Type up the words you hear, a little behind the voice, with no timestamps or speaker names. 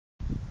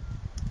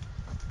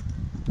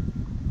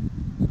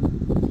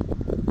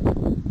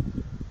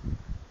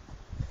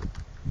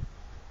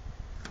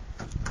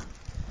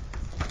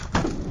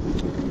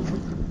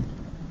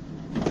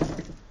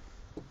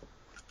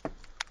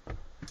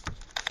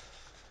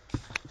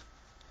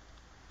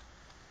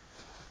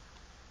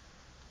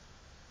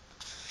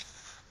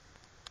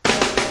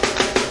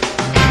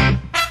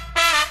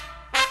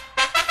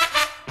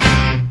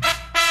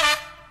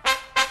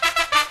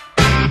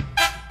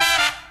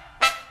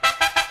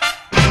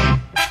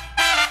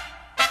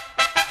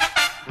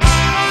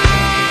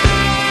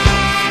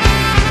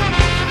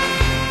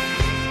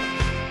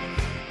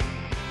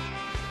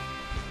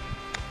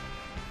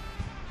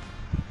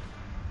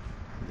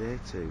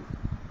2.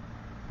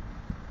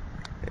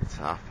 It's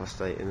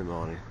 8:30 in the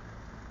morning.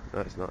 No,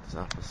 it's not. It's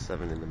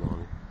 7:30 in the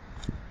morning.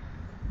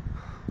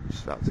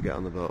 Just about to get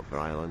on the boat for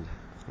Ireland.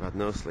 I've had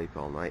no sleep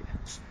all night.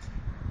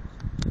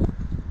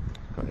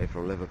 Got here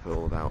from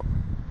Liverpool about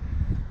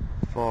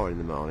 4 in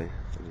the morning.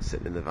 I've been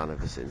sitting in the van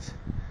ever since.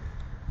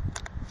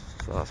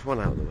 So that's one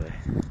out of the way.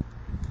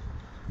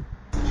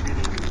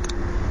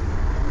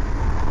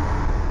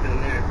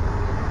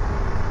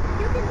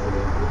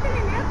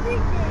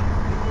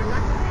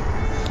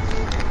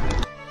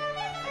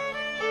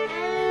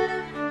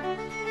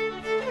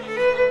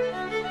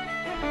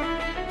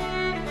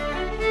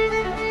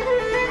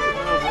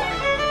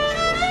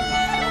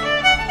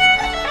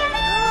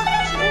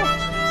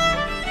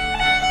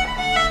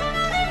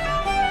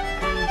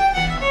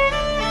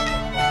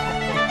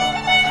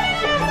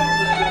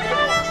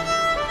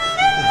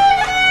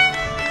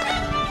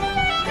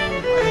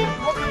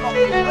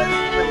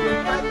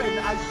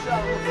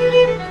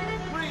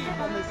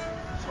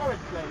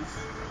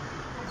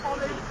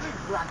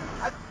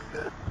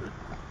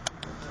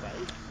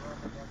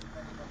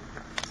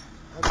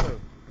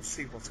 Let's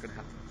see what's going to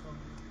happen.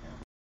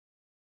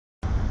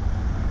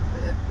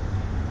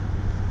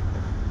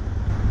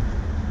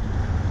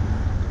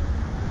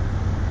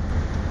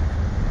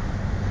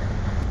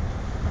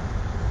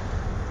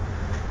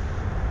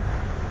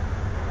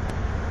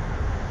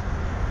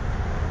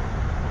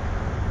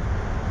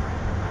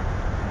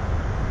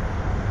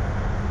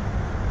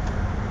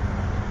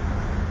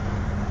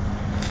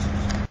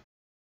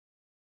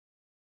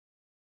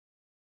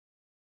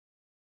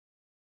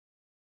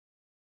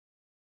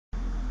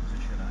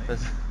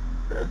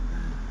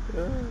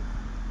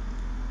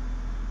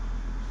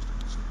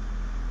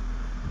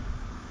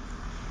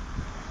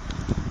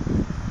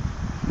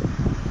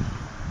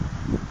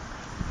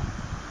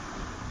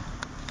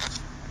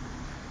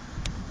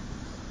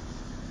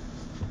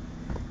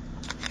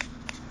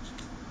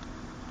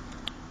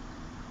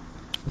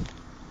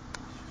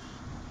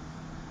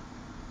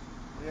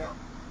 Yeah.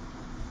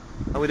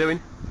 How are we doing?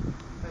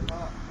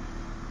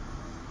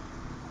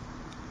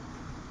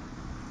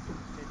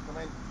 Keep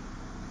coming.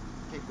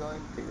 Keep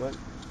going. Keep going.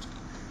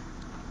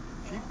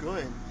 Keep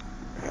going.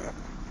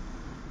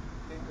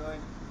 Keep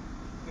going.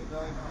 Keep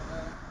going.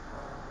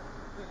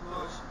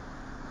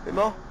 Bit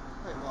more.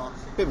 Bit more?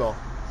 Bit more.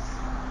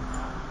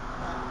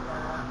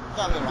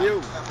 Thank you.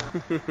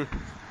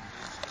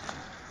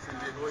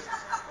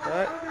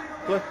 Alright,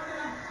 good.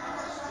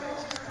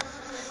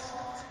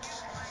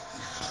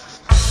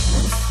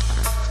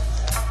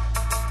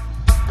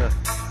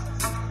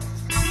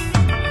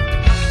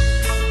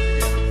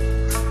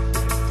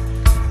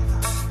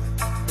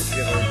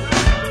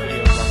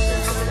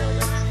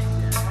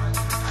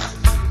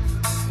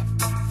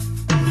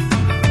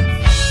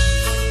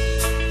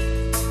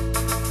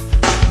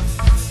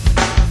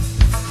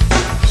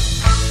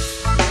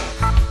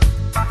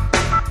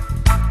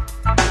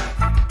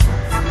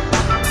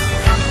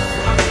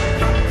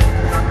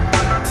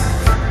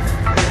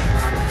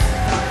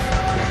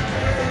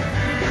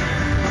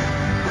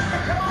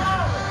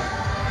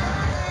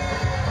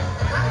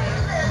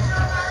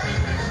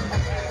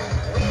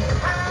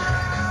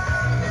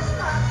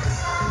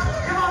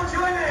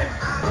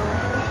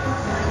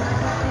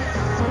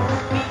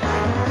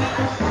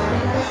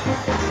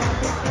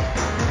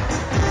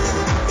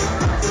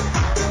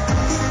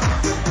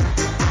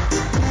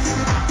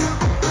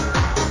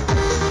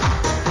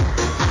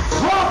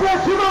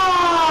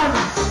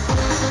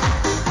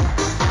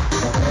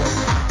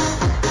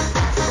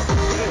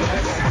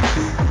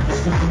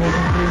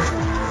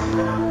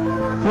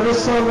 For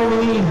this song, what we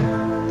need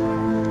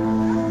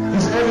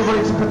is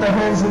everybody to put their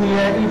hands in the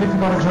air, even if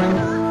you want a drink.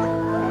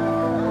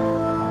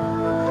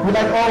 We'd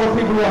like all the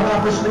people who are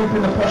half asleep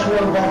in the plush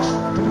world box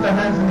to put their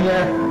hands in the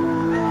air.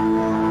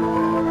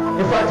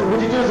 In fact,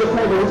 would you do us a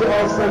favor? Would you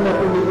all stand up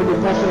in the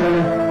plush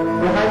area?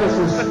 Your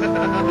Highnesses.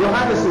 Your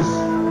Highnesses.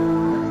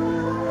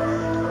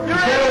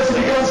 Girls, if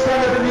you don't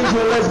stand up, it means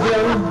you're a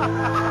lesbian.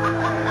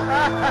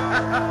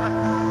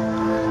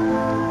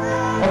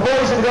 And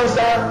boys, if you don't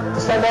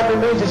stand up, it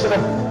means you should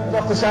have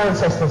left the sound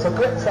system. So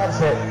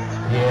that's it.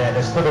 Yeah,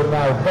 they stood up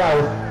now.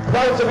 Proud.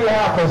 Proud to be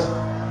Harpers.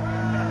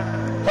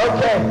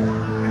 Okay.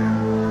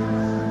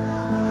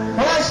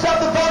 When I stop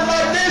the band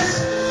like this,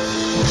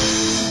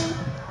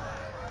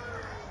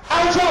 I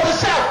want you all to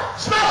shout,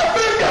 smell a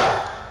finger!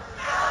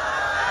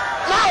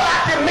 Now I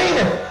can mean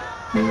it.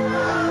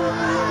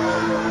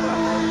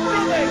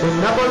 In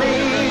Napoli.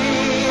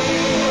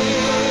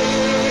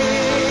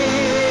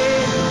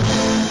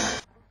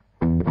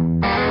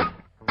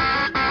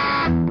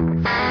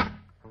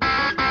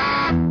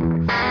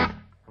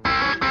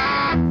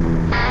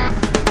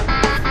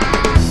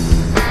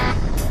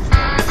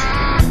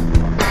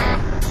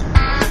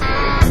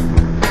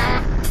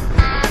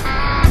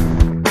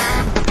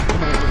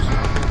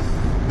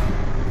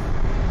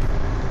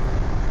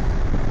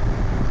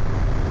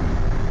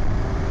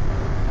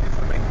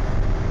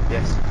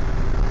 Yes.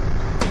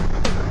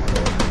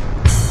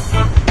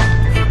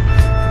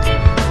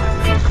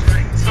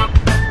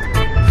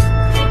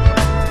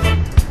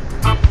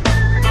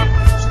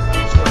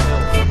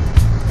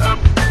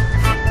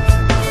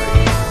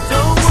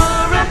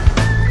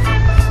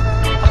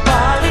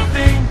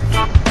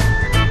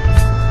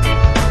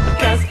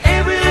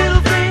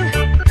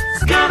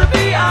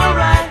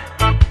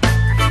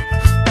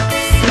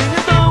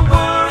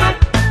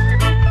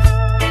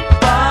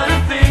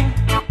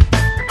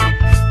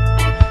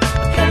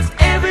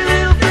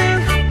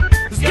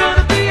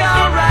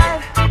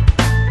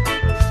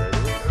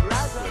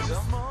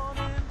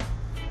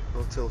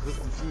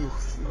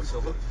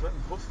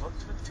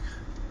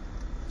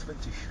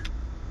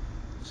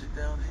 Sit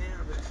down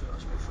here a bit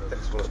further.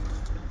 Next one up.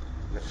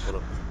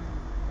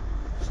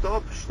 Next one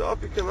up.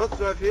 Stop, you cannot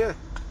drive here.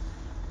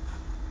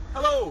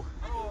 Hello!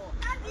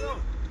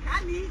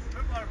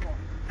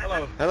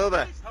 Hello. Hello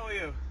there. How are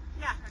you?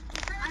 Ja,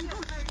 I'm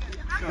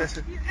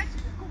good.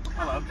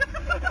 Hello.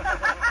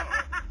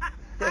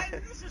 Hij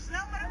is niet zo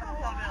snel, maar dat komt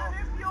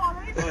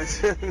wel. Nice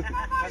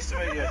to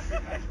meet you.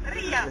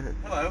 Ria.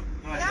 Hello.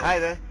 Nice. Hi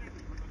there.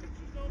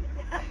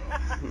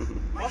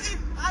 What?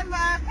 I'm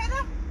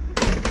verder.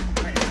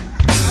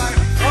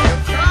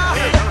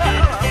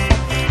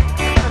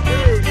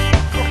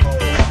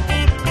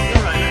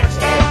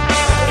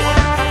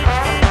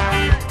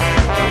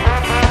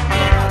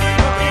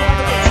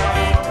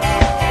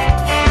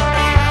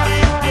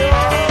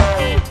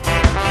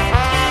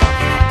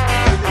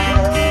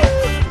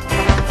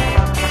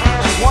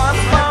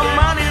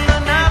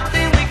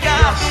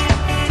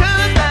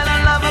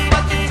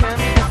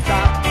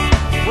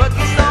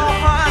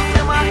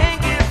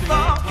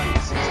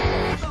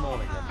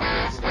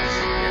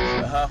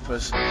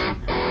 Harper's.